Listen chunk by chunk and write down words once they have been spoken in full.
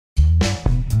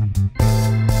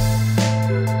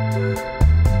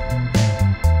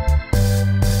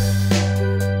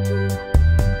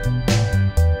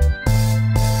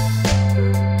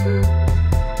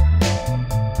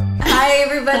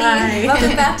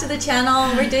Welcome back to the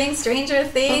channel. We're doing Stranger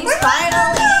Things.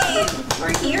 Finally,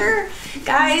 we're here,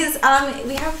 guys.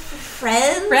 We have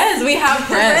friends. We have friends. We have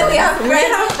friends.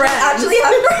 Actually,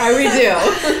 have friends. Oh, we do.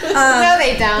 No,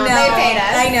 they don't. No, they paid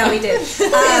us. I know we did.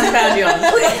 Found you on.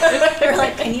 We're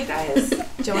like, can you guys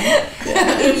join?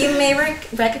 You may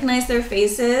recognize their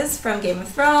faces from Game of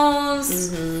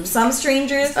Thrones. Some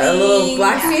Stranger Things. A little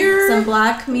Black Mirror. Some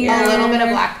Black Mirror. A little bit of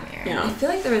Black Mirror. Yeah. I feel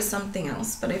like there was something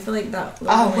else, but I feel like that.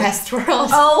 Westworld.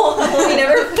 Oh, we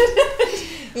never.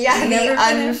 Yeah, never the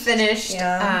finished. unfinished.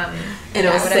 Yeah. And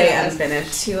it will stay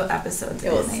unfinished. 2 episodes.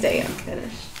 It will stay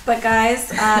unfinished. But guys,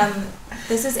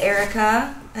 this is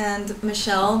Erica and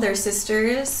Michelle. They're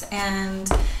sisters, and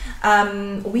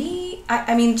you're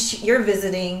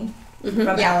visiting from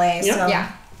LA, so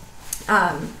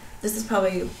this is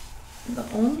probably the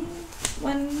only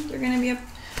one you're gonna be up.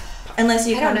 Unless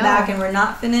you come back and we're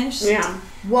not finished. Yeah.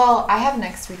 Well, I have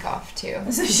next week off too.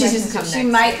 So she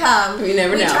might come. We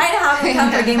never know. We tried to have her come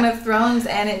for Game of Thrones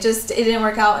and it didn't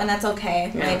work out, and that's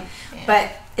okay. Yeah.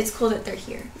 But it's cool that they're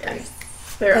here. Yes.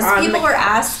 Because people were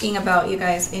asking about you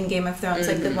guys in Game of Thrones,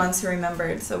 like the ones who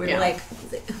remembered. So we were like,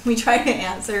 we tried to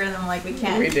ansor, and I'm like, we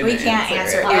can't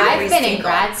answer. Well, I've been in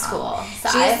grad school, so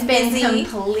I've been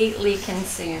completely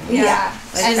consumed. Yeah.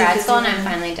 With grad school, and I'm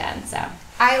finally done. So.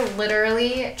 I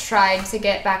literally tried to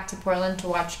get back to Portland to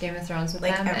watch Game of Thrones with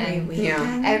them. Every week.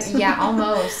 Yeah,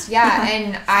 almost. Yeah,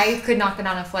 and I could not get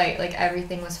on a flight. Like,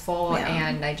 everything was full,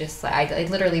 and I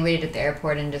literally waited at the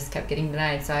airport and just kept getting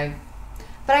denied.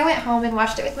 But I went home and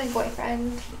watched it with my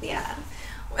boyfriend. Yeah.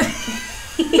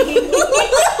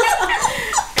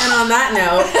 And on that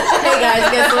note, hey guys,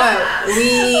 guess what?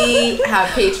 We have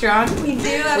Patreon. We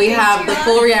do have We have the Patreon.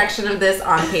 full reaction of this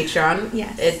on Patreon.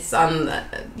 Yes. It's on the,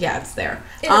 it's there.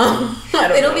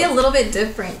 It'll be a little bit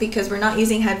different because we're not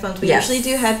using headphones. We usually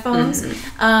do headphones.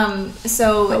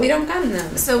 But we don't got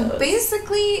them. So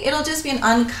basically, it'll just be an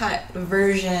uncut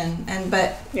version,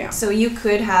 so you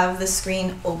could have the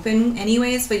screen open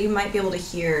anyways, but you might be able to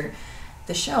hear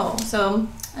the show. So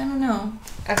I don't know.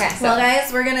 Okay. Well,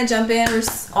 guys, we're gonna jump in. We're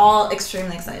all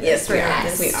extremely excited. Yes, for we are.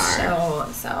 this We are. show.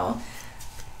 So,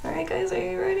 all right, guys, are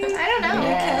you ready? I don't know.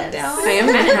 Countdown. I am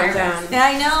gonna countdown. Yeah,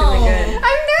 I know. Really good. I'm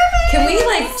nervous. Can we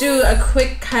do a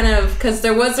quick kind of, because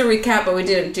there was a recap, but we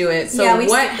didn't do it. So we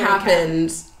what skipped the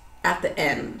happened at the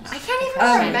end? I can't even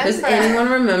remember. Does anyone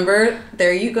remember?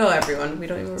 There you go, everyone. We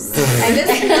don't even remember. I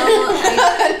just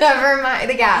know. Never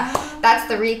mind. Yeah, that's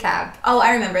the recap. Oh,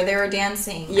 I remember. They were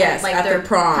dancing. Yes, like at their the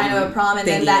prom. kind of a prom, and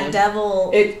then thingy. that devil.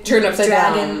 It turned upside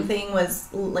dragon down. thing was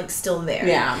still there.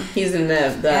 Yeah, he's in the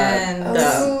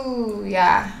Ooh,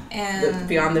 yeah. And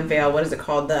beyond the veil. What is it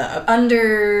called? upside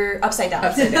down.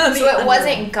 Upside down. So it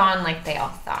wasn't gone like they all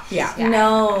thought. Yeah.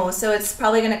 No, so it's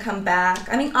probably gonna come back.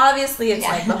 I mean, obviously, it's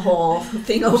like the whole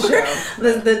thing over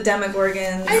the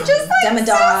Demogorgons,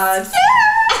 Demodogs.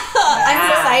 So I'm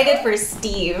excited for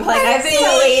Steve. Like I've been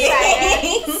waiting.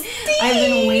 I've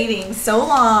been waiting so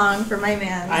long for my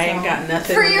man. I ain't got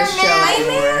nothing For in your this show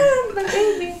anymore. my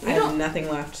baby. I have nothing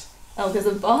left. Oh, because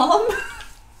of Bob.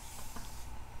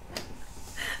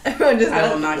 Everyone just. I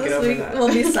will not get over that.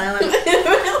 We'll be silent.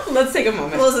 Let's take a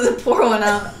moment. We'll just pour one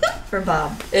out for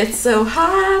Bob. It's so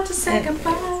hard to say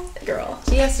goodbye, girl.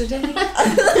 Yesterday.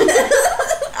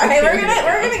 Okay, we're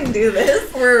gonna do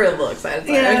this. We're a little excited.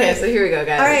 Yeah. Okay, so here we go,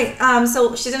 guys. All right.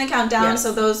 So she's gonna count down. Yes.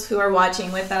 So those who are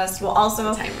watching with us will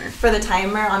also for the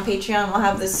timer on Patreon. We'll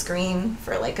have the screen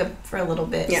for a little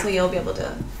bit, so you'll be able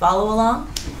to follow along.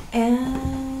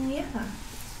 And yeah,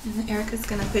 and then Erica's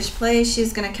gonna push play.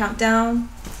 She's gonna count down,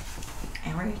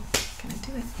 and we're gonna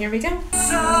do it. Here we go.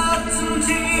 Oh.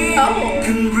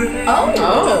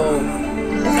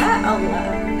 Is that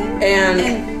 11?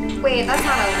 And wait, that's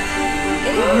not 11.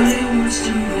 It is.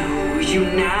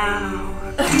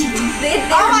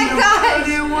 Oh my gosh!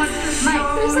 Mike,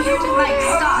 there's so much. Mike,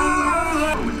 stop.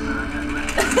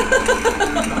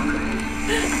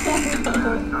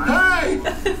 Hey!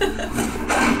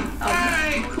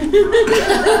 Hey!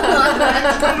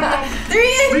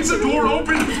 3 inches. Leave the door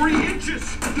open 3 inches.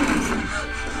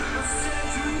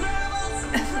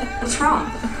 What's wrong?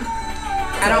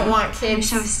 I don't want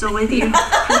kids. I was still with you.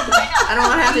 I don't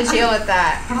want to have to deal with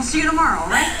that. But I'll see you tomorrow,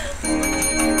 right?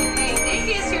 Hey,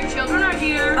 Vegas, your children are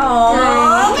here.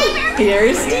 Oh.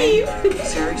 here's Steve.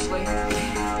 Seriously?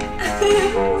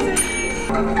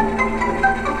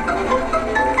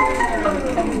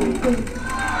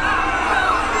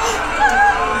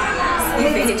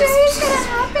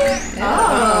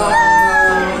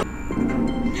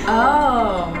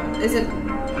 Oh. Is it?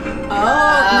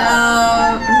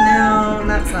 Oh, no,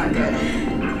 that's not good.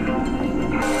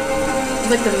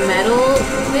 Like the metal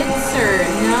bits, or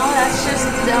no? That's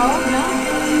Is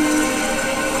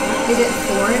it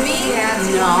for me? Yeah, it's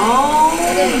No.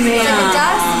 It is. Man.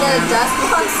 The dust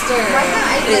monster. Why can't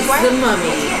I? It's why, the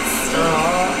mummy.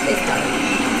 Oh, it's dark.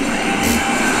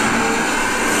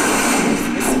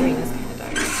 The screen is kind of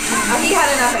dark. Oh, he had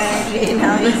enough energy.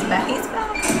 Now he's back. He's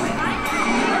back.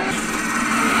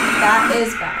 That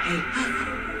is back.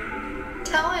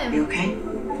 Tell him. You okay?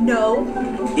 No.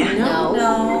 Yeah? No.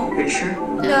 No. Are you sure?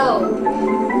 No.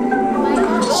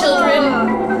 Children,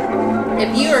 if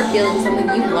you are feeling something,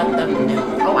 you let them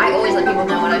know. Oh, I always let people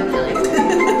know what I'm feeling.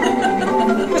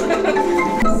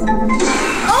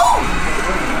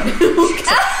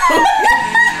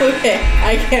 Okay,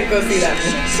 I can't go see that.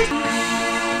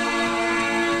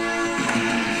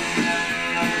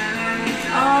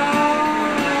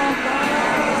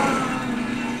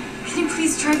 Can you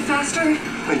please drive faster?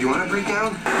 Wait, you want to break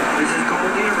down? This is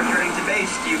Goldina returning to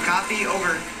base. Do you copy?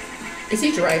 Over. Is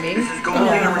he driving? This is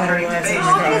Goldina returning to base. Do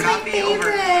you copy?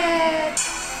 Over.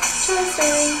 Toy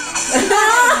Story.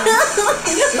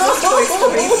 Toy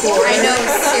Story 4. I know,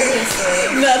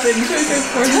 seriously. Nothing. Toy Story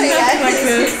 4. Nothing like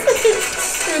this.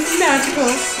 It's magical.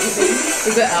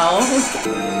 Is it L?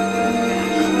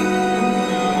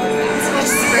 So much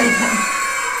spray.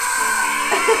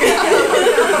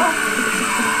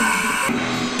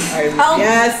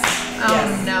 Yes. Oh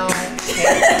no.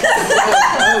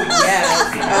 Oh yes.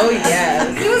 Oh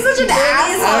yes. He was such an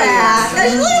asshole.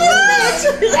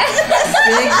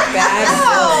 Big bad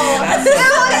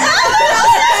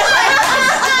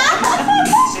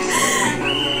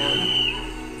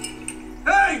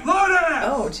Hey, Loda!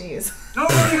 Oh, jeez.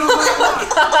 Nobody on my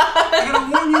watch! I'm gonna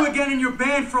warn you again and you're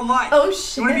banned for life. Oh,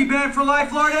 You wanna be shit. banned for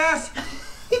life, Lord Ass?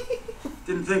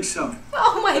 Didn't think so.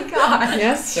 Oh my god.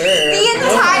 Yes, sir. The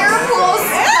entire pool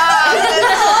stopped.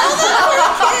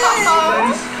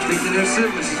 Ladies, take the new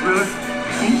suit, Mrs. Wheeler.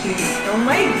 Thank you. Oh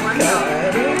my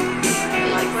god.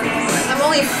 I'm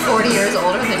only 40 years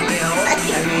older than you.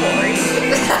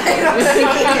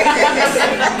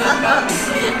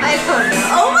 I don't know.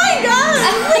 Oh my god.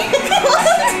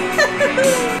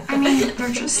 I mean, they're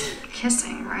just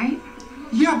kissing, right?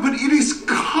 Yeah, but it is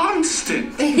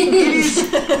constant. It is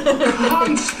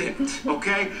constant,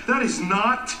 okay? That is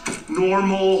not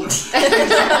normal.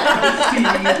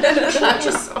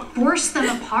 Just force them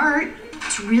apart.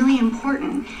 It's really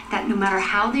important that no matter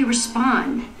how they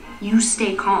respond, you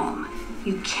stay calm.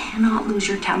 You cannot lose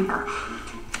your temper.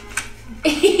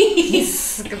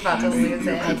 He's about to lose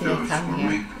it. I didn't come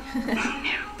here.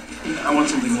 I want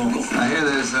something local. I hear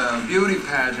there's a beauty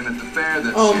pageant at the fair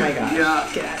this Oh year. my god.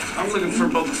 Yeah, I'm looking for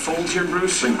above the fold here,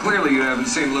 Bruce. But clearly you haven't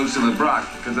seen Lucy LeBrock,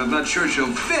 because I'm not sure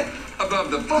she'll fit above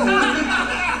the fold.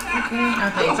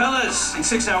 Fellas, in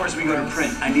 6 hours we go to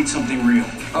print. I need something real.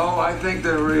 Oh, I think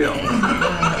they're real.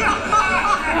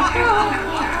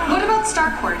 What about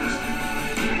Starcourt?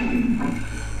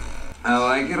 I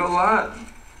like it a lot,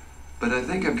 but I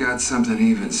think I've got something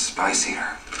even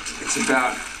spicier. It's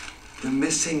about the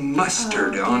missing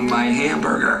mustard on my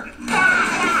hamburger.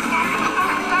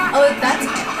 Oh, that's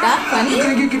that You funny?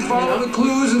 think you can follow the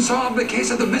clues and solve the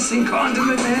case of the missing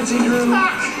condiment, Nancy Drew?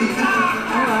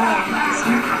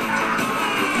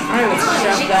 I would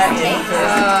shove that in his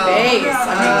face.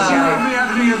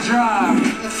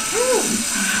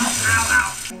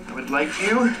 I would like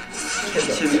you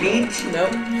to meet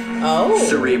Nope. Oh.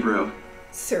 Cerebro.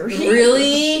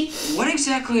 Really? What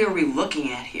exactly are we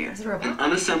looking at here? An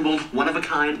unassembled,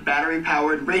 one-of-a-kind,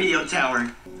 battery-powered radio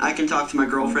tower. I can talk to my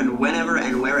girlfriend whenever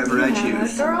and wherever I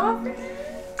choose.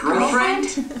 Girlfriend?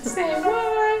 Say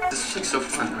what? This is like so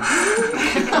fun. We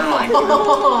should kind of like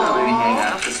maybe hang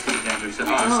out this weekend or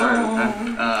something. Oh, I'm sorry.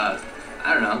 I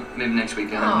don't know. Maybe next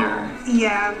weekend or.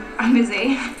 Yeah, I'm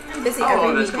busy. I'm busy Oh,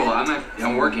 every that's cool.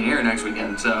 I'm working here next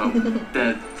weekend, so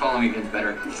the following weekend's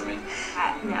better for me.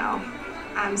 No,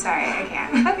 I'm sorry, I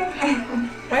can't. Okay.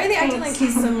 Why are they acting like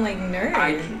he's some like nerd?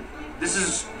 This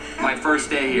is my first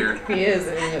day here. He is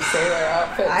in a sailor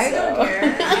outfit. I don't care.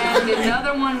 And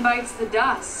another one bites the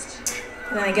dust.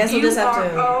 Then I guess we'll just have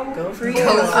to go for you.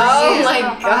 Oh my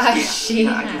gosh, she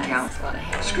Yeah, I can count.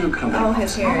 Screw company. Oh,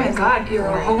 his hair. is- God, you're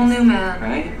a whole new man.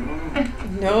 Right?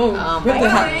 No. Oh What my the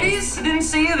God. heck? Ladies, I didn't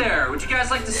see you there. Would you guys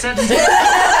like to set the table?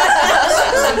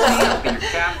 I'll be your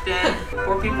captain.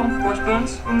 4 people? 4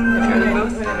 spoons?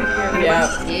 Both?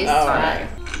 Yeah. He's Alright.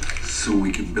 So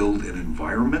we can build an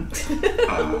environment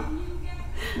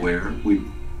where we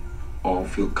all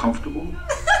feel comfortable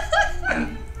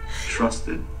and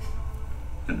trusted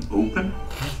and open.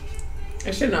 I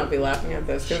should not be laughing at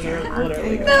this because we're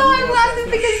literally. No, I'm laughing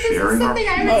because this is Sharing our something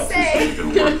I would say.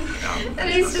 And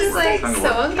he's just like so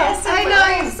uncomfortable. I know,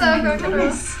 I'm so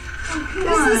uncomfortable.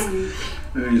 This is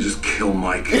Maybe you just kill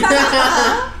Mike.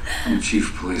 I'm the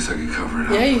chief of police. I could cover it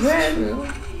up. Yeah, you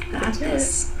could. Got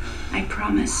this. I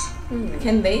promise.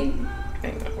 Can they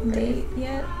date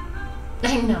yet?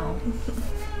 I know.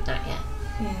 Not yet.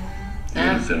 Yeah. You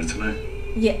gonna dinner tonight?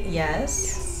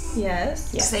 Yes.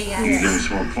 Yes. Say You can give me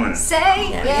some more pointers. Say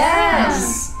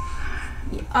yes.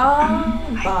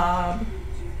 Oh, Bob.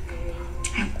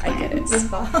 I get it. With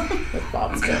Bob. With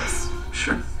Bob's ghost.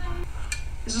 Sure.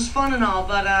 This is fun and all,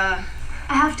 but I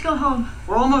have to go home.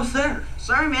 we're almost there.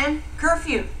 Sorry, man.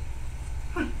 Curfew.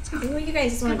 Well, you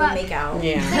guys just want to go make out.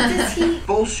 Yeah.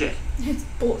 Bullshit. It's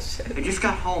bullshit. I just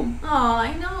got home. Oh,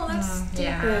 I know. That's stupid.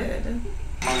 Yeah.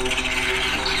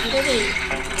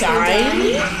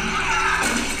 Dying?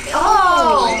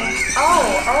 Oh.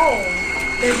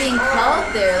 They're being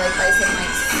called there, like by some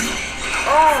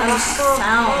some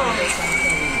sound or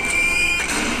something.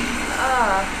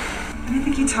 I didn't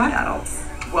think you taught adults.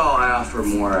 Well, I offer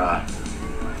more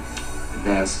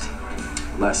advanced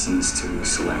lessons to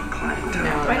select clientele.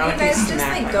 No, Why don't you guys just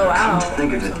like go out?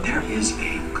 Think of it, there is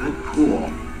a good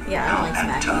pool Yeah, I don't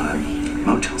like at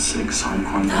Motel 6 on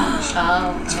Cornwallis.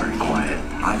 It's very quiet.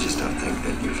 I just don't think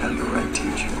that you've had the right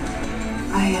teacher.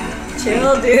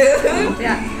 Chill, dude.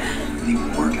 Yeah. You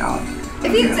can work out.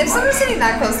 If someone's sitting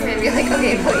that close to me, I'd be like,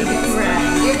 okay, please.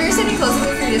 If you're sitting close to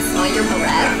me for you to smell your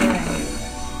breath.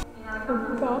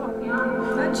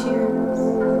 Cheers.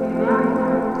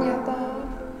 Yeah, Bob.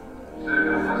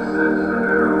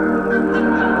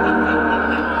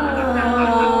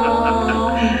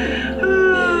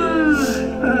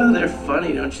 They're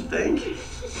funny, don't you think?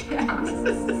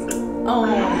 Oh,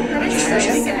 That is so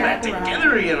Get sad. back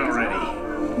together again already.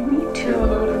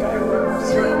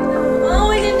 Oh,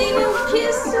 we didn't even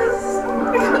kisses.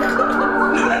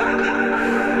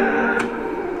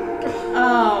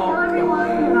 Oh,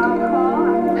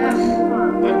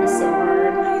 That was so hard.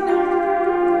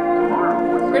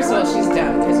 First of all, she's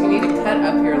dumb because you need to cut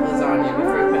up your lasagna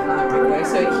before you put it in the microwave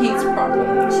so it heats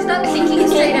properly. She's not thinking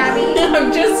straight, Abby.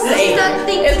 I'm just saying. She's not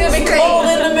thinking It's gonna be straight. cold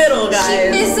in the middle, guys. She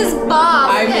misses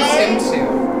Bob. I miss okay? him too.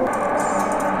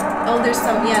 oh, there's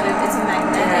some. Yeah, it's a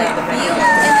magnetic Yeah, the field.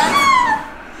 magnetic.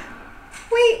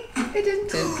 Wait, it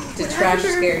didn't. Did trash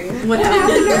scare you? What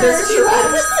happened? Does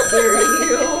trash scare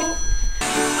you?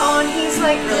 Oh, and he's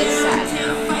like really sad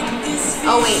now.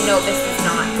 Oh wait, no, this is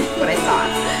not what I thought.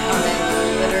 And then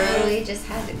literally just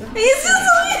had to go. He's just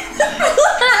like, I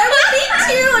would be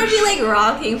too. I'd be like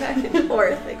rocking back and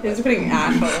forth. Like, He's putting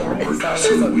ash all over himself.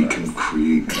 So that we can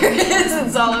create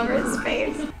It's all over his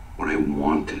face. what I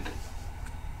wanted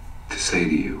to say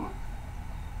to you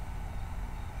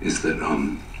is that,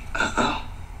 I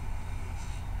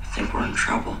think we're in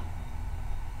trouble.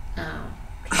 Oh,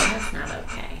 that's not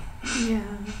okay. yeah.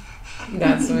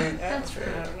 That's weird. That's rude.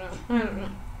 I don't know.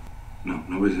 no,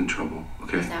 nobody's in trouble,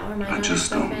 okay? Is that where my I daughter's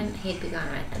just boyfriend? He'd be gone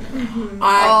right then and there.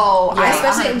 Oh, Yeah, I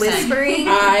especially 100%. whispering.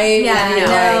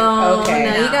 Yeah, no, okay.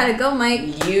 no, you gotta go,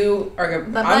 Mike. You are gonna.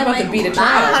 Bye-bye, I'm about to Mike. beat a I'm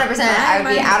child. 100%. I would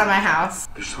be out of my house.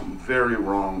 There's something very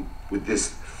wrong with this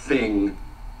thing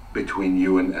between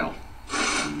you and Elle.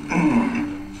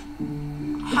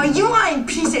 Are you lying,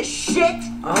 piece of shit?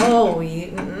 Oh,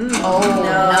 you.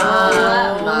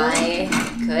 Oh my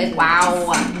goodness.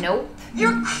 Wow. Nope.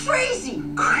 You're crazy.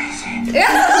 Crazy.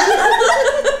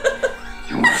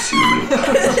 You want to see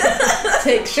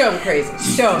me? Show him crazy.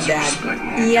 Show him, Dad. Respect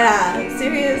me. Yeah,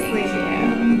 seriously.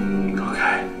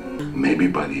 Okay. Maybe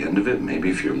by the end of it, maybe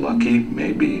if you're lucky,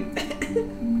 maybe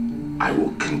I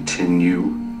will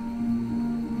continue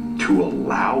to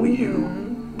allow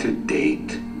you to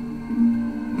date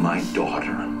my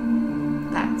daughter.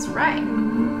 That's right.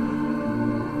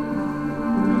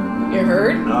 You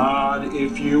heard? Not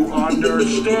if you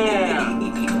understand.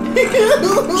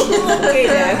 Okay,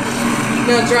 Dad.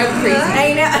 No, drive crazy.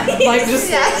 I know. Like just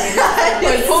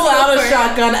like pull out a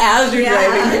shotgun as you're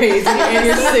driving crazy and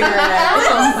your cigarette.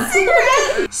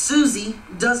 Suzie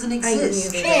doesn't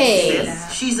exist. Hey.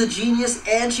 She's a genius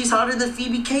and she's hotter than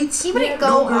Phoebe Cates. He wouldn't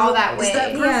go all that way. Is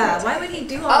that perfect? Yeah, why would he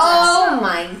do all Oh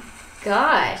my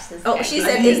gosh. This Oh, guy she is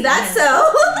said, is that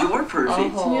so? You're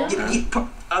perfect. Oh.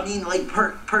 I mean, like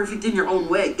perfect in your own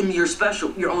way. In your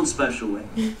own special way.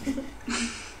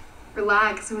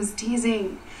 Relax, it was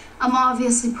teasing. I'm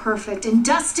obviously perfect, and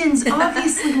Dustin's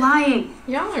obviously lying.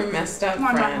 Y'all are messed up, Come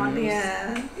on, Dad, friends.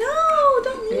 Yeah. No,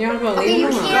 don't leave You're not gonna Okay, leave you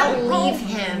him alone. can't leave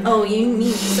him. Oh, you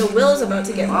mean so Will's about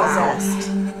to get possessed.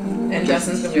 And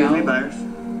Justin's gonna be You all. and me, Byers?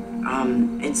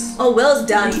 It's Oh, Will's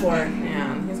done for.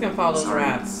 Yeah, he's gonna follow those Sorry.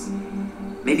 rats.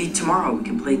 maybe tomorrow we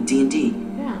can play D&D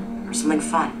Yeah. or something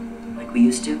fun, like we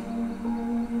used to.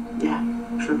 Yeah,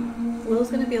 sure.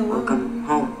 Will's gonna be alone. Welcome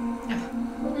home.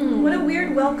 What a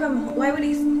weird welcome. Why would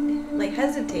he like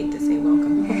hesitate to say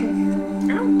welcome home?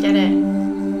 I don't get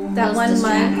it. That one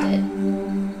distracted.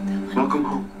 Welcome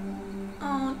home.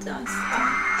 Oh, Dust.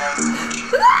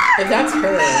 If that's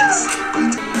her.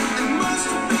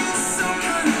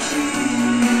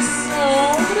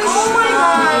 Oh my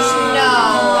gosh, no.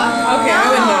 Okay, I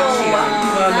would not cheat. Well,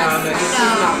 no, she's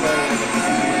not really.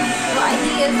 Well,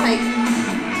 he is like,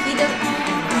 he doesn't.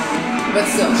 But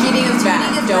still, cheating is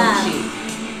bad. Don't bad. cheat.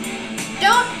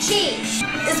 Don't cheat.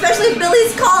 Especially if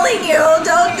Billy's calling you.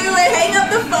 Don't do it. Hang up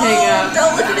the phone. Hang up.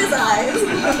 Don't look at his eyes. He's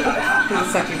a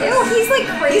succubus. Ew, he's like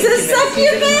crazy. He's a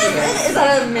succubus? Is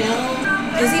that a male?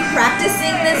 Is he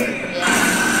practicing this?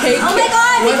 Hey, Oh my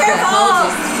god, be careful!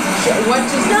 What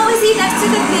just... No, is he next to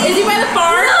the thing? Is he by the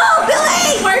farm? No,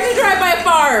 Billy! Why did you drive by a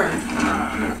farm?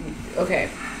 Okay.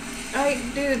 Alright,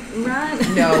 dude, run.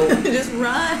 No. Just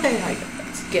run. Like,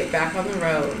 let's get back on the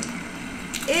road.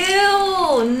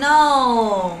 Ew,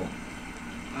 no.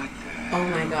 Oh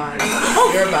my god.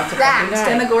 You're about to fucking die.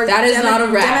 Demogorgon. That is not a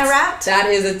rat. Demi-rat? That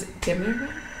is a... Demi-rat?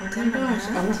 Oh my gosh.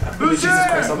 Jesus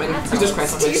Christ almighty. Jesus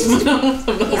Christ almighty.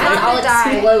 That's all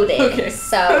exploded. Okay.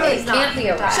 So it can't be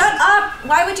a rat. Shut up!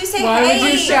 Why would you say Why hey?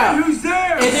 would you shout? Who's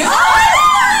there? If there's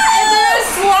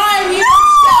slime, you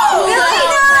shout. Billy,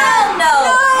 no! No!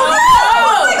 Oh,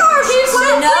 Oh my gosh! He's so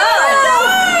No!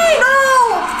 No!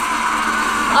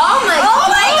 Oh my Oh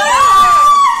my god!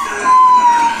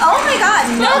 Oh my god!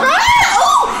 No!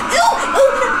 Oh!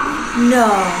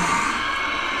 No!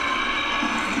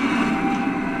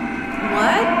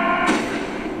 What?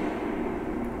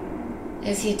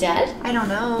 Is he dead? I don't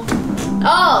know.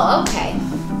 Oh, okay.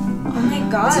 Oh my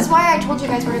god. This is why I told you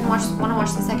guys we're gonna want to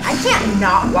watch the second. I can't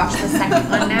not watch the second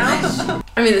one now.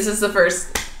 I mean, this is the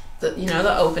first, the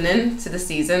opening to the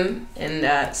season,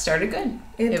 and started good.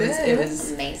 It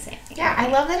was amazing. Yeah, I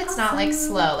love that it's not like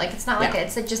slow. Like it's not like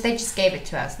it's like just they just gave it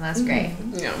to us, and that's great.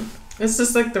 Yeah, it's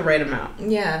just like the right amount.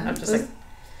 Yeah. I'm just like,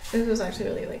 it was actually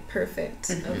really like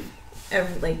perfect.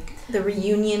 Like the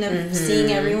reunion of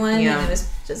seeing everyone, and it was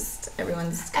just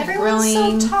everyone's kind of Everyone's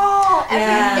growing. so tall.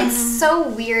 Yeah. It's so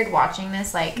weird watching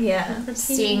this. Like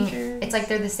seeing, teenagers. it's like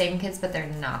they're the same kids, but they're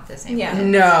not the same. Yeah. kids.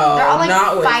 no, They're all like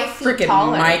not with 5 feet freaking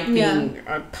taller. Mike being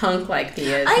a punk like he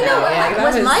is. I know. now. Like,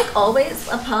 that was Mike always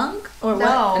a punk or what?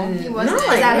 No, he wasn't.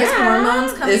 No, Is that his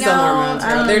hormones coming It's the out? hormones.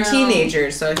 I don't They're know.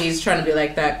 teenagers, so he's trying to be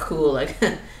like that cool, like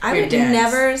I your would dad's.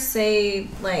 never say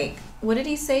like. What did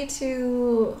he say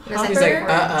to Hopper? He's like,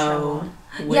 uh-oh.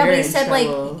 Yeah, but he in said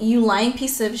trouble. like, you lying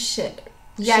piece of shit.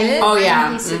 Yeah. Shit? Oh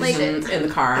yeah, Like, in the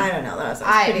car. I don't know. That was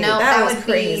I pretty. know that was would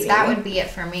crazy. be that would be it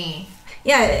for me.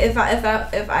 Yeah, if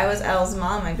I was Elle's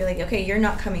mom, I'd be like, okay, you're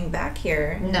not coming back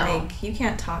here. No. Like you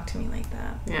can't talk to me like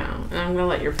that. Yeah, and I'm gonna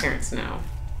let your parents know,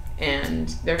 and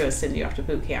they're gonna send you off to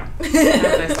boot camp. Have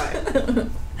a nice life. There you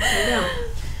go.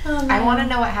 Oh, I want to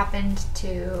know what happened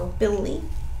to Billy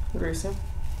Gruesome.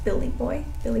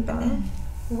 Bob,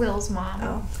 Will's mom.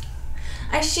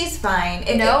 Oh, she's fine.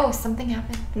 No, something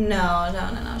happened.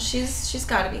 No. She's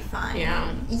got to be fine.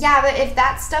 Yeah. Yeah, but if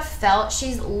that stuff fell,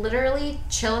 she's literally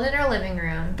chilling in her living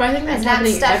room. But I think that's and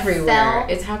happening that stuff everywhere. Fell,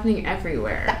 It's happening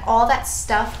everywhere. all of that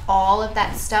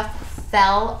stuff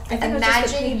fell. I think it was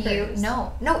just the Imagine you. papers.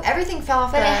 No, everything fell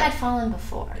off. But the, it had fallen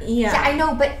before. Yeah. Yeah, I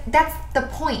know, but that's the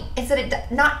point. Is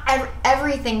that not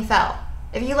everything fell.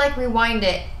 If you like rewind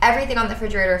it, everything on the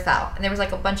refrigerator fell, and there was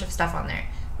like a bunch of stuff on there.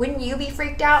 Wouldn't you be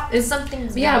freaked out if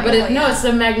something's Yeah, going but it's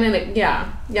the magnetic.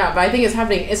 Yeah. But I think it's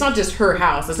happening. It's not just her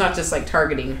house. It's not just like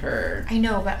targeting her. I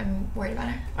know, but I'm worried about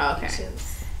her. Oh, okay.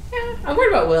 Yeah, I'm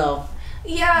worried about Will.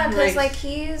 Yeah, because like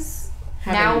he's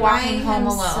Now walking by home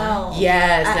himself alone.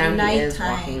 Yes, at now he is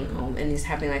nighttime. walking home, and he's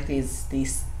having like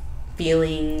these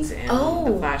feelings and the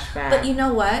flashback. But you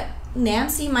know what?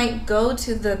 Nancy might go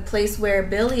to the place where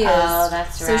Billy is. Oh,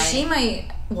 that's So right. she might.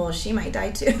 Well, she might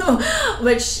die too.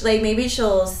 But like maybe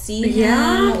she'll see him.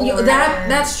 yeah, or-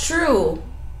 that's true.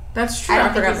 That's true. I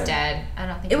don't think forgot he's that. dead. I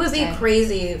don't think It would he's be dead.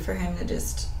 crazy for him to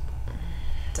just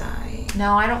die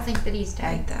No, I don't think that he's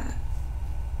dead. like that.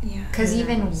 Yeah. Because who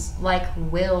even knows? like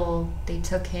Will, they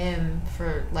took him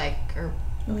for like, or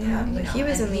Oh yeah, you but know, he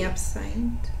was and in the he- upside.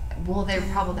 well, they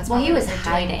probably that's Well, probably he was what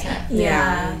they're doing hiding. to-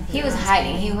 Yeah. He was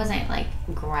hiding. He wasn't like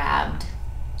grabbed.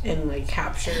 And like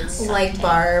captures. Like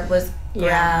Barb was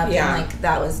grabbed Yeah.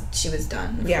 and like she was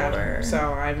done before. Yeah. So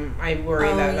I worry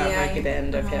that might be the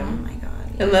end of Oh him. my god.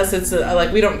 Unless it's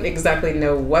like we don't exactly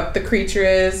know what the creature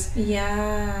is.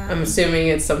 Yeah. I'm assuming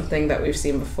it's something that we've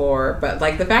seen before, but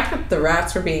like the fact that the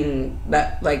rats were going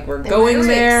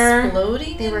there,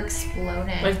 exploding. They were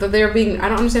exploding. like that they were being. I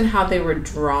don't understand how they were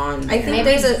drawn. I think Maybe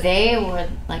there's they were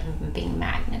like being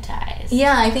magnetized.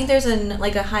 Yeah, I think there's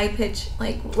a high pitch,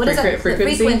 like, what is that?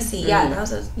 Frequency. Yeah, that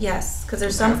was yes, because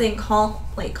there's something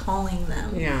calling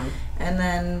them. Yeah. And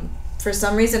then for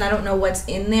some reason, I don't know what's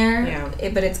in there,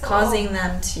 but it's causing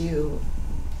them to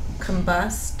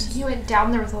combust. He went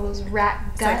down there with all those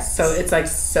rat guts. It's like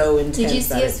so intense. Did you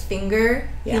see his finger?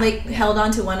 Yeah. He held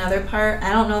on to one other part.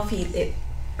 I don't know if it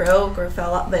broke or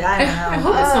fell off, but I don't know. I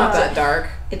hope it's not that dark.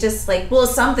 It just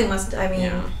something must. I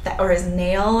mean, or his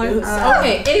nail. Or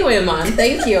okay. Anyway, Mom,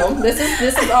 thank you. This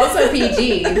is also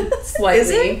PG slightly.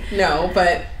 Is it? No,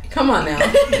 but come on now.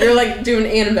 You're like doing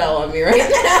Annabelle on me right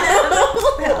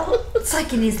now. It's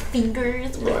like in his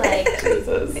fingers.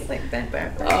 Jesus. Like bent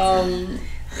back.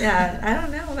 Yeah, I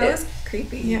don't know. That was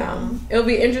creepy. Yeah. It'll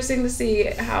be interesting to see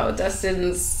how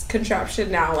Dustin's contraption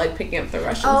now, like picking up the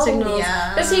Russian signals.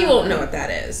 Yeah. Because he won't know what that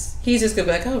is. He's just going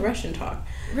to be like, oh, Russian talk.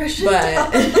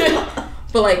 Talk.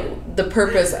 But like the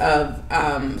purpose of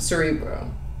Cerebro,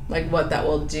 like what that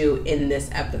will do in this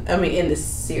in this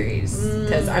series.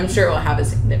 Because I'm sure it will have a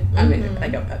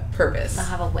purpose. They'll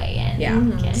have a way in. Yeah.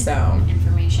 Get so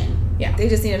information. Yeah. They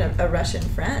just needed a Russian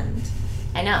friend.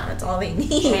 I know. That's all they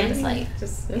need. Translate.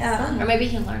 Fun. Or maybe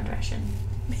he learned Russian.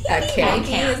 Maybe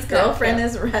his girlfriend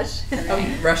is Russian.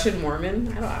 A Russian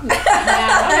Mormon? I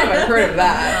haven't heard of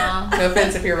that. No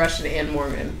offense if you're Russian and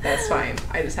Mormon. That's fine.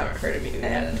 I just haven't heard of you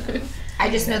yet. I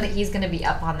just know that he's going to be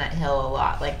up on that hill a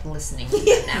lot, like listening to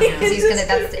them now.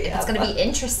 It's going to be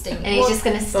interesting. And he's just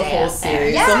going to stay up there.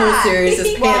 Yeah. The whole series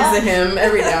just pans to him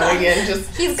every now and again.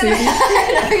 He's going to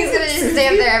just stay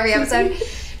up there every episode.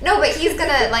 No, but he's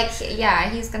gonna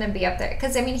he's gonna be up there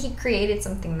because I mean he created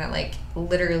something that like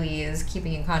literally is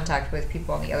keeping in contact with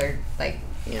people on the other I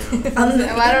don't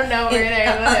know where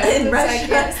in Russia. I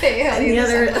can't say how in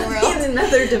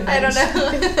another dimension. I don't know.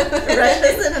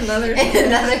 Russia's in another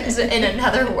in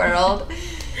another world,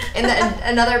 in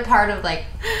another part of like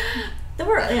the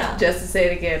world. Yeah. Just to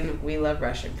say it again, we love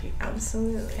Russian people.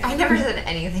 Absolutely. I never said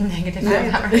anything negative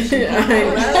about Russian people.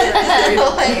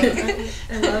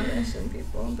 I love Russian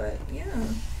people, but yeah,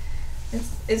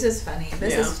 it's just funny.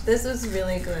 This was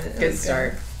really good. Good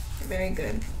start. Good. Very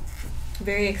good.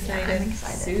 Very excited. Yeah, I'm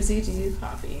excited. Suzie, do you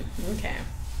copy? Okay.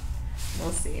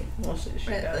 We'll see. We'll see.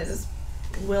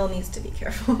 Will needs to be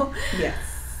careful. Yes.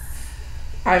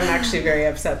 I'm actually very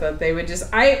upset that they would just.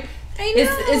 I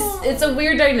know. It's a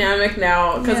weird dynamic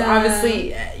now because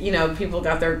obviously people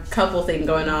got their couple thing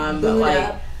going on,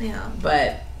 but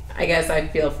but I guess I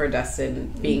feel for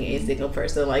Dustin being a single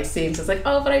person, like seeing just like,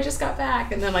 oh, but I just got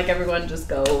back, and then like everyone just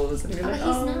goes and you're like,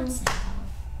 oh. He's not single.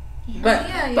 But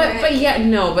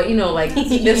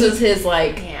this was his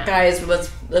guys, let's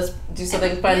do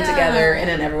something fun together, and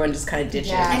then everyone just kind of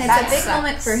ditches. Yeah. And it's a big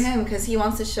moment for him because he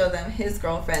wants to show them his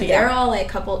girlfriend. Yeah. They're all like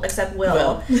coupled except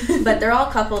Will. But they're all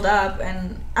coupled up,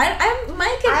 and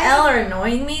Mike and Elle are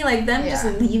annoying me, like them just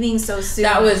leaving so soon.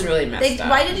 That was really messed up.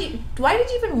 Why did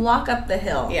you even walk up the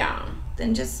hill? Yeah.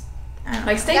 Then just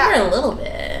stay for a little bit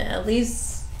at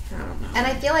least. I don't know. And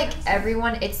I feel like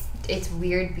everyone, it's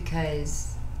weird because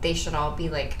they should all be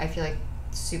like, I feel like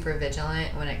super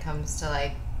vigilant when it comes to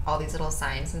like all these little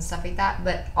signs and stuff like that,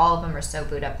 but all of them are so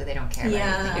booed up that they don't care about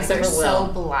anything. Except they're for Will.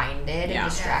 so blinded and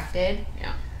distracted.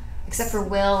 Yeah. Except for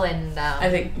Will and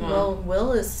I think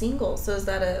Will is single, so is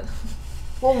that a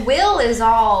Well, Will is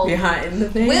all behind the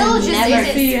veil. Will just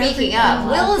isn't speaking up.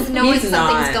 Will is knowing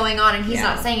something's going on and he's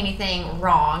not saying anything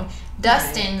wrong.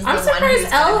 Dustin's I'm the one surprised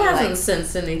who's Elle hasn't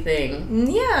sensed anything.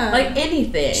 Yeah. Like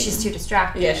anything. She's too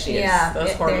distracted. Yeah, she is. Yeah.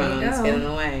 Those hormones get in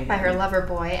the way. By her lover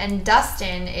boy. And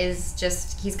Dustin is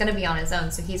just, he's going to be on his own,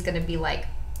 so he's going to be like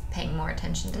paying more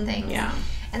attention to things. Yeah.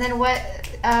 And then what,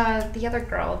 the other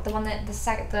girl, the one that, the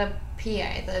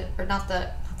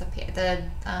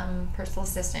personal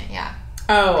assistant,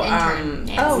 Oh,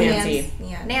 Nancy. Nancy.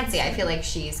 Yeah. Nancy, I feel like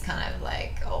she's kind of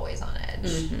like always on edge.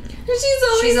 Mm-hmm.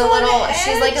 She's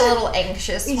like a little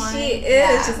anxious one. She is.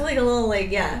 Yeah. She's like a little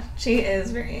she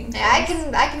is very anxious. Yeah,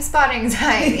 I can spot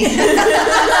anxiety.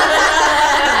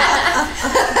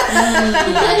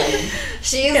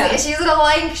 She's a little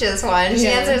anxious one. She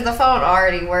answers the phone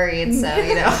already worried, so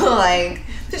she's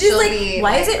like,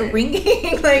 why is it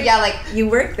ringing? like you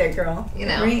work there, girl. It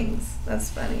rings. That's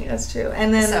funny. That's true.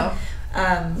 And then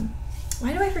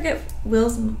why do I forget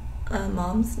Will's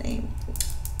mom's name?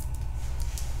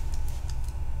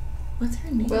 What's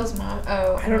her name? Will's mom.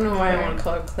 Oh, I don't know why I want to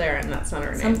call her Claire, and that's not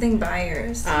her name. Something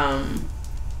Byers.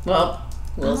 Well,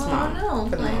 Will's mom. No,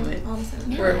 for the moment.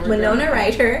 We're Winona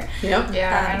Ryder. Yep.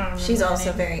 Yeah, I don't remember. She's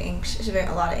also very anxious. She's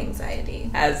a lot of anxiety.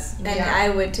 And I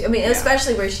would too. I mean,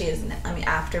 especially where she is.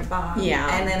 After Bob. Yeah.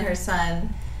 And then her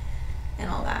son, and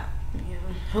all that.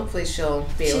 Hopefully she'll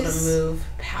be able to move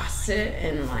past it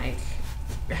and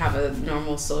have a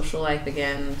normal social life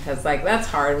again, because like that's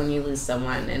hard when you lose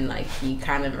someone and like you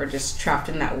kind of are just trapped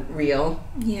in that reel.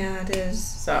 Yeah, it is.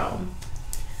 So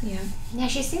yeah,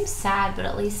 she seems sad, but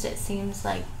at least it seems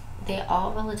like they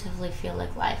all relatively feel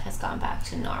like life has gone back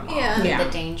to normal. The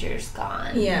danger's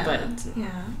gone. But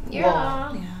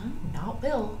not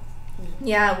Will.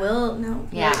 Yeah, Will. No.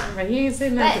 Yeah, but he didn't say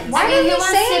nothing. Why did he wants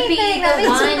to be the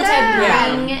one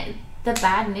to bring the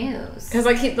bad news? Because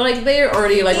like they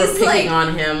already like were picking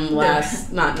on him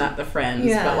last, not the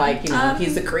friends, but like, you know,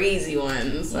 he's the crazy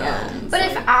one. So, but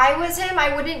if I was him,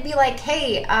 I wouldn't be like,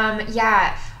 hey,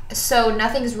 so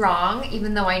nothing's wrong,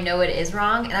 even though I know it is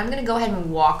wrong, and I'm gonna go ahead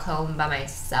and walk home by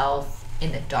myself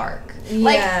in the dark.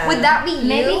 Like, would that be you?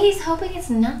 Maybe he's hoping it's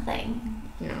nothing.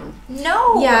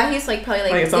 No. Yeah, he's like probably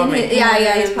like, it's all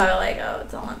he's probably like, oh,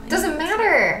 it's all on me. Doesn't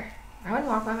matter. I wouldn't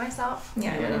walk by myself.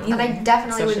 Yeah, I wouldn't and I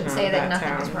definitely Especially wouldn't say that nothing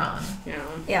town. was wrong.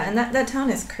 Yeah, and that town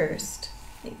is cursed.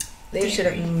 They should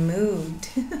have moved.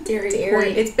 Derry.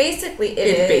 It's basically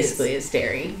it basically is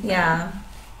Derry. Yeah.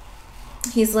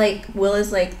 He's like, Will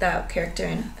is like that character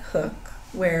in Hook,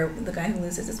 where the guy who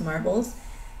loses his marbles,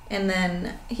 and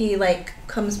then he like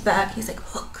comes back. He's like,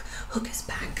 Hook is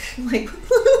back. Like, so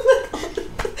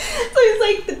he's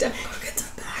like, the Death Gorgons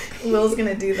are back. Will's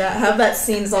gonna do that. Have that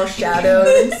scene's all shadowed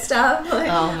and stuff. Like,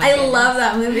 I love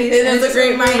that movie. It's a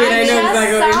great movie. I know exactly what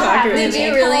you're talking about. Did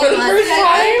you really? For the first time?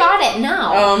 I bought it.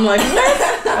 No. Oh, I'm like,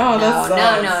 what? Oh, that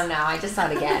sucks. No. I just saw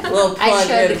it again. A little plug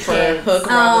in for Hook.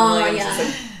 Robin Williams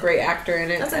is a great actor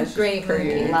in it. That's a great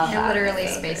movie. I literally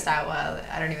spaced out. Well,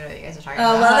 I don't even know what you guys are talking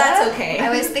about. Oh, well, that's okay. I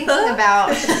was thinking about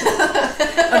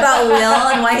Will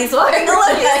and why he's walking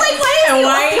alone. He's like,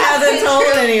 why he hasn't told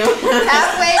anyone.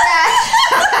 Halfway back.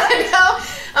 I know.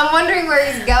 I'm wondering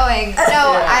where he's going.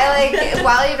 No, I like,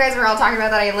 while you guys were all talking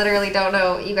about that, I literally don't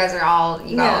know. You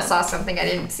all saw something I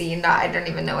didn't see, and I don't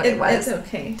even know what it was. It's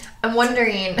okay. I'm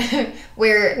wondering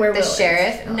where the Will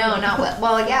sheriff. No, not Will.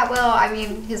 Well, yeah, Will. I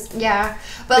mean,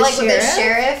 but like the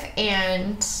sheriff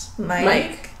and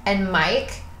Mike.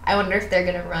 I wonder if they're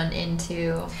gonna run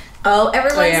into. Oh,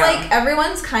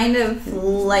 everyone's kind of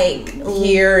like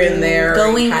here and there,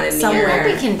 going kind of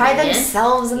somewhere by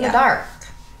themselves in the dark.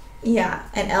 Yeah,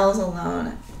 and Elle's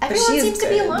alone. Everyone seems to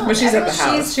be alone. But she's at the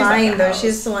house. She's fine though.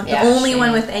 She's the one, the only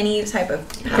one with any type of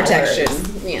protection.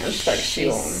 Yeah, it's like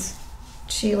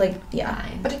she like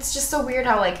But it's just so weird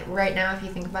how like right now, if you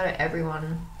think about it,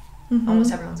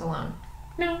 almost everyone's alone.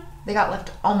 No,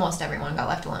 almost everyone got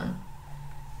left alone.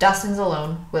 Dustin's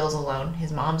alone. Will's alone.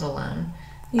 His mom's alone.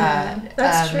 Yeah,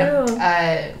 that's true.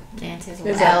 Nancy's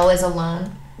alone. Elle is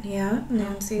alone. Yeah,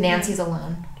 Nancy's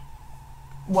alone.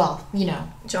 Well, you know,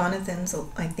 Jonathan's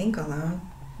I think alone.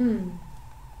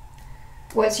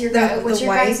 What's your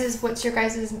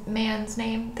guys' man's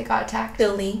name that got attacked?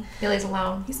 Billy. Billy's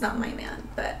alone. He's not my man,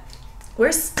 but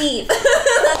where's Steve?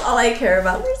 That's all I care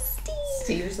about. Where's Steve?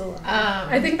 Steve's alone.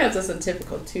 I think that's just a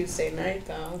typical Tuesday night,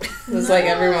 though. It's like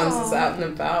everyone's just out and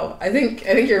about. I think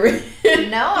you're.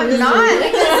 No, I'm not. I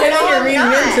think you're reading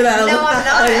into that. No, I'm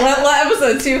not. Like, let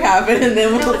episode 2 happen, and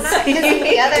then we'll see. In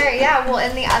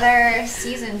the other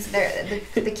seasons,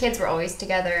 the kids were always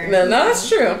together. No, that's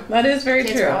true. That is very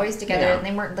true. Kids were always together, and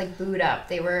they weren't like booed up.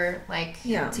 They were like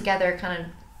together, kind of.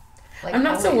 Like, I'm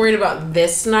not so worried about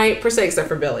this night per se, except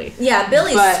for Billy. Yeah,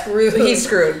 Billy's screwed. He's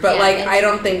screwed. But I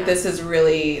don't think this is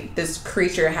really, this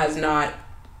creature has not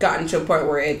gotten to a point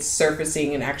where it's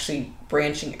surfacing and actually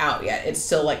branching out yet. It's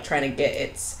still like trying to get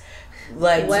its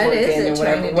legs working and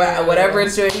whatever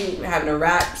it's doing, having a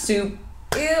rat soup,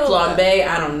 flambe,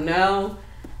 I don't know.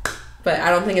 But I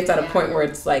don't think it's at a point where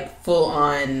it's like full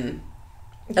on.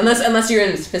 Unless you're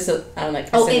in specific,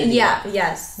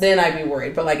 yes. Then I'd be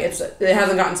worried. But like it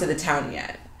hasn't gotten to the town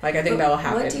yet. Like I think that will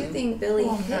happen. What do you think Billy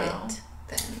hit?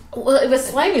 Then? Well, it was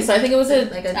slimy, so I think it was I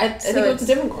think it was a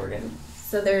different Gorgon.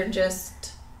 So they're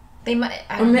just they might.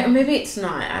 Or maybe it's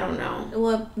not. I don't know.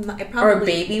 Well, it probably or a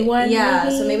baby one. Yeah.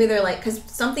 Maybe? So maybe they're like because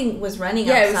something was running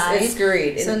outside. It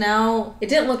scurried. So now it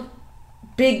didn't look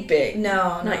big.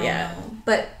 No, not yet. No.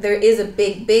 But there is a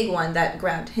big one that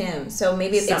grabbed him. So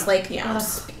maybe it's like giving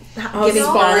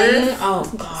spawning.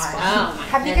 Oh god.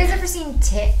 Have you guys ever seen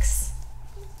Ticks?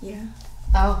 Yeah.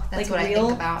 Oh, that's like what I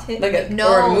think about.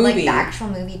 Like the actual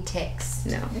movie Ticks.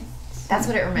 No. That's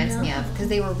what it reminds me of because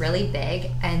they were really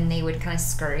big and they would kind of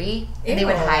scurry and they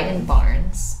would hide in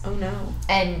barns. Oh no.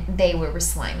 And they were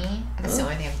slimy. That's the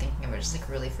only thing I'm thinking of. It just like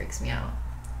really freaks me out.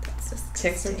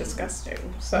 Ticks are disgusting.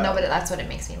 So. No, but that's what it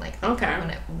makes me like. Okay. When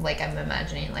I'm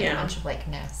imagining a bunch of like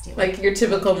nasty. Like your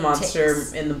typical monster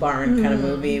ticks. in the barn kind of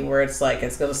movie where it's like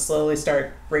it's gonna slowly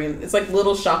start bringing. It's like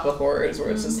Little Shop of Horrors where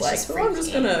it's just like I'm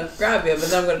just gonna grab you, but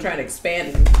then I'm gonna try and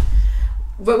expand and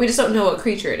But we just don't know what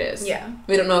creature it is. Yeah.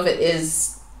 We don't know if it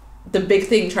is the big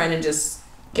thing trying to just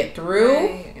get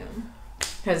through.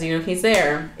 Because, you know, he's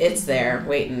there. It's there,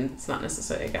 waiting. It's not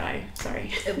necessarily a guy.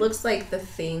 Sorry. It looks like the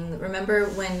thing. Remember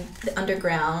when the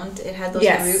underground, it had those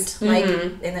yes. root, like,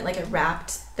 and it, like, it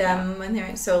wrapped them when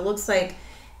they're... So it looks like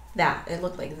that. It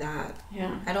looked like that.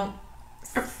 Yeah. I don't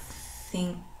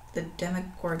think the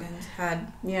Demogorgons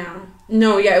had... Yeah.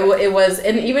 No, yeah, it was...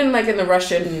 And even, like, in the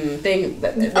Russian thing,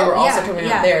 they were also coming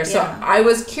out there. So I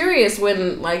was curious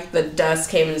when, like, the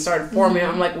dust came and started forming.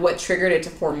 I'm like, what triggered it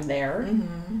to form there?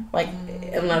 Like,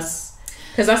 unless...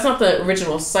 Because that's not the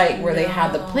original site where they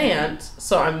had the plant.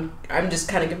 So I'm just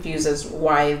kind of confused as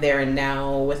why there and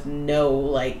now with no,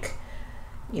 like,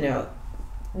 you know,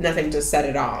 nothing to set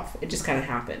it off. It just kind of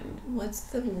happened. What's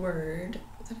the word?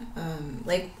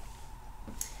 Like...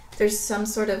 There's some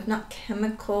sort of, not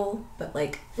chemical, but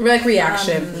like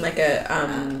reaction, like it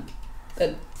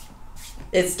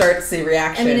starts the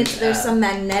reaction. I mean, there's some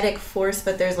magnetic force,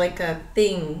 but there's like a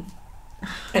thing.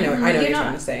 I know what you're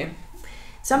trying to say.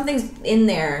 Something's in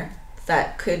there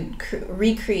that could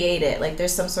recreate it. Like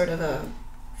there's some sort of a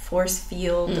force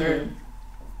field or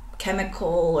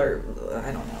chemical or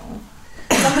I don't know.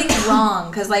 Something's wrong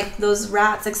because like those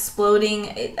rats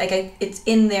exploding, it's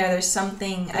in there. There's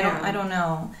something. I don't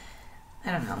know.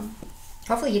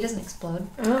 Hopefully he doesn't explode.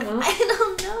 I don't know. I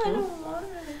don't want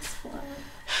it to explode.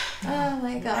 Oh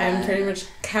my god. I'm pretty much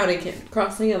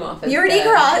crossing him off. You already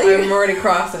crossed. I'm already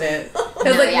crossing it.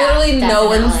 Because literally no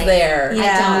one's there.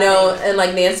 Yeah. No, and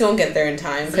like Nancy won't get there in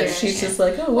time because she's just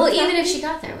like, oh. Well, even if she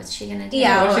got there, what's she gonna do?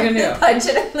 Yeah, what's she gonna do? Punch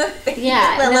it in the face.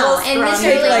 Yeah, and this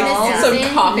take really like some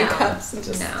coffee cups and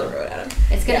just throw it at him.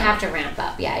 It's gonna have to ramp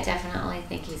up. Yeah, I definitely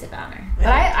think he's a goner. But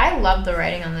I love the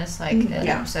writing on this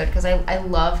episode because I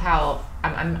love how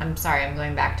I'm sorry I'm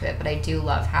going back to it, but I do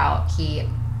love how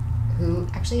who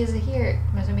actually is it here?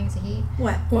 I'm assuming it's a he.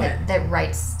 What? That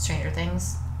writes Stranger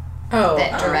Things. Oh,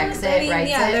 that directs it, writes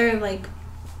it. Yeah, they're like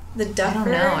the Duffer. I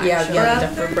don't know. Yeah, the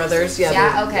Duffer brothers.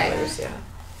 Yeah, okay. Brothers, yeah.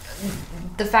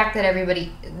 The fact that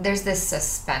there's this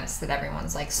suspense that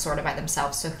everyone's like sort of by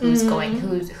themselves. So who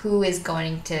is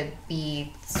going to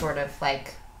be sort of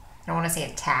like, I don't want to say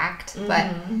attacked, but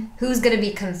who's going to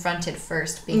be confronted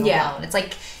first being alone? It's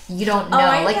like, you don't know.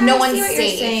 No one's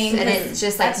safe. And it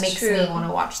just like makes me want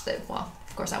to watch well,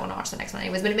 of course I want to watch the next one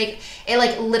anyways, but it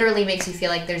like literally makes you feel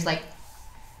like there's like,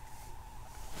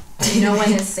 no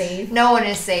one is safe. No one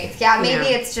is safe. Yeah, maybe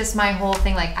it's just my whole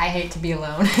thing, like, I hate to be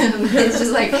alone. It's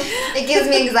just like, it gives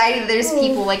me anxiety that there's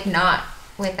people like not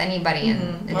with anybody.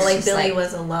 And well, like Billy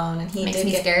was alone and he makes did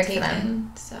me get scared taken. For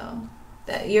them. So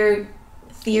that your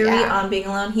theory on being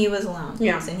alone, he was alone.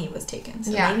 Yeah. And he was taken.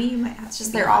 So maybe you might have it's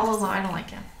just they're all alone. I don't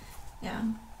like him. Yeah.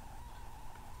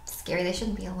 Scary. They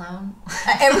shouldn't be alone.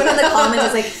 Everyone in the comments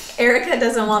is like, Erica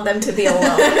doesn't want them to be alone.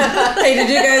 Hey, did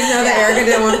you guys know that Erica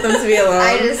didn't want them to be alone?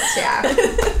 I just,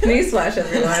 Newsflash,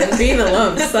 everyone. Being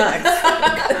alone sucks.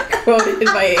 Quoted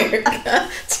by Erica,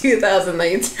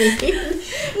 2019.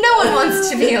 No one wants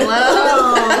to be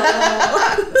alone.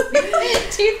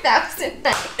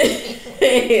 2019.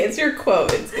 Hey, it's your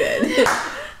quote. It's good.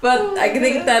 But I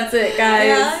think that's it, guys.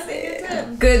 Yeah, I think it's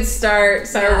it. Good start.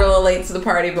 Sorry we're a little late to the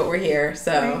party, but we're here.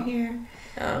 So we're here.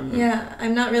 Yeah,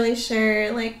 I'm not really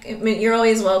sure. Like, I mean, you're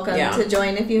always welcome to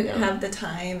join if you have the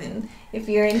time and if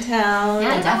you're in town.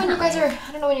 Yeah, I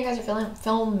don't know when you guys are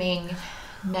filming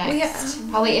next.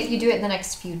 Probably if you do it in the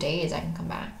next few days, I can come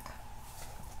back.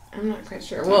 I'm not quite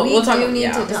sure. We'll talk.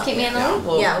 Just keep me in the loop.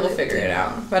 We'll figure it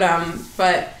out.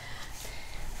 But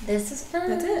this is fun.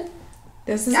 That's it.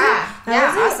 This is awesome.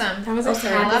 That was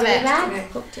awesome. I love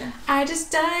it. Okay. I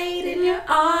just died in your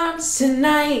arms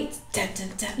tonight. Did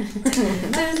you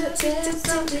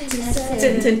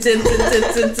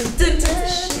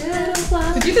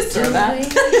just throw that?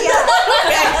 Yeah.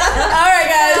 Okay. All right,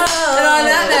 guys. And on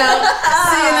that note,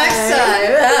 see you next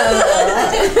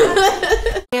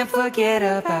time. Can't forget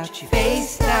about you.